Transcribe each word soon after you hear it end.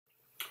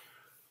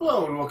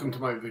Hello and welcome to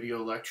my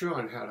video lecture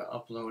on how to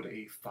upload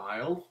a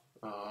file.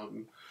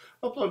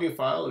 Uploading a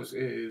file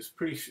is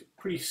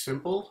pretty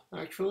simple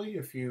actually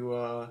if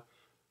you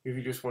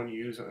just want to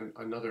use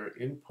another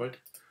input.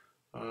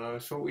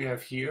 So what we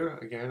have here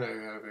again, I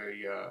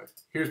have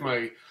here's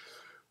my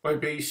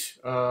base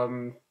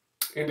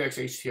index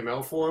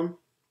HTML form.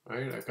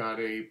 Right, I've got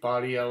a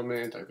body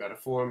element, I've got a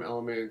form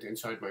element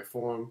inside my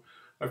form.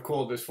 I've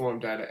called this form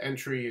data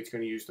entry. It's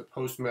going to use the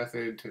post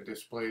method to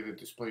display the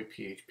display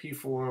PHP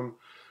form.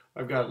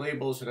 I've got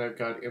labels and I've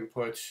got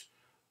inputs,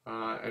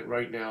 and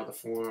right now the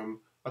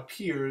form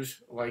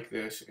appears like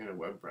this in a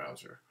web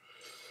browser.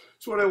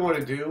 So what I want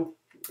to do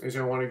is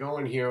I want to go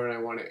in here and I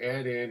want to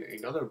add in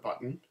another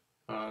button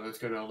that's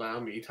going to allow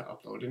me to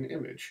upload an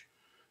image.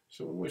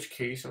 So in which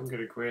case I'm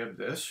going to grab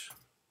this,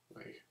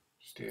 my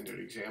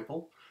standard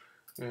example,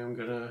 and I'm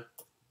going to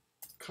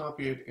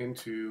copy it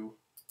into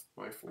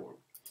my form.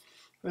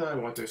 Now I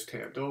want this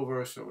tabbed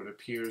over so it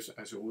appears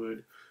as it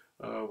would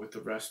with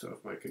the rest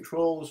of my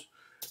controls.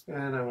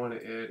 And I want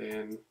to add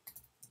in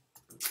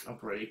a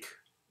break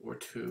or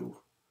two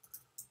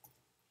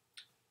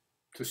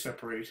to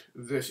separate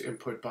this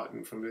input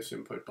button from this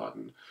input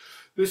button.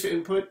 This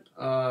input,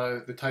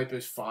 the type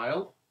is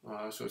file,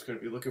 so it's going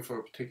to be looking for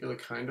a particular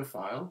kind of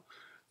file.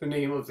 The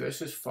name of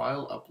this is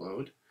file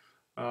upload,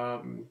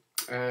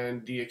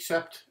 and the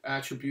accept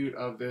attribute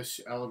of this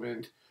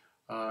element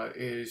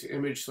is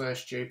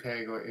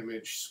image/JPEG or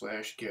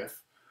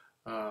image/GIF,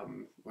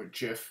 or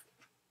GIF,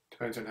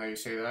 depends on how you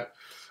say that.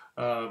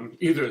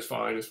 Either is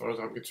fine as far as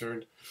I'm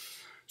concerned.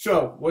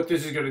 So what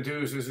this is going to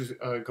do is this is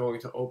going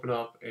to open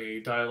up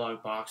a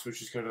dialog box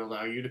which is going to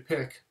allow you to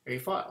pick a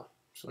file.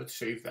 So let's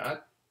save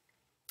that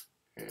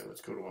and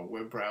let's go to our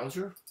web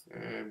browser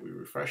and we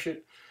refresh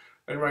it,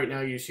 and right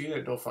now you see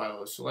that no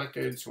file is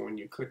selected. So when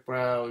you click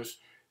browse,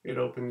 it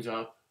opens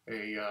up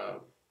a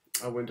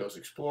Windows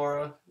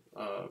Explorer,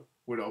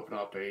 would open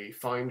up a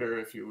Finder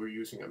if you were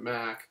using a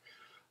Mac,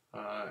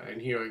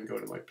 and here I can go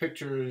to my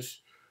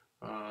pictures.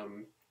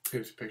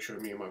 Here's a picture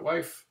of me and my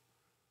wife,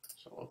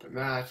 so I'll open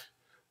that.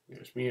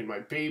 There's me and my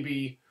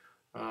baby.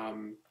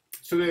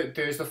 So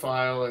there's the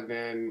file, and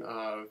then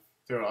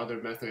there are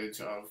other methods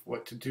of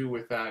what to do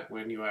with that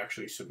when you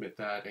actually submit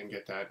that and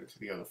get that into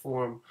the other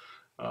form.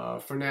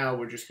 For now,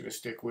 we're just going to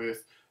stick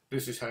with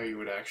this is how you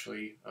would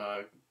actually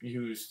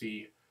use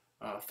the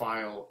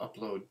file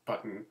upload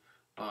button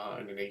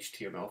in an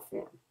HTML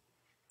form.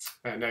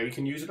 And now you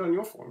can use it on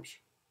your forms.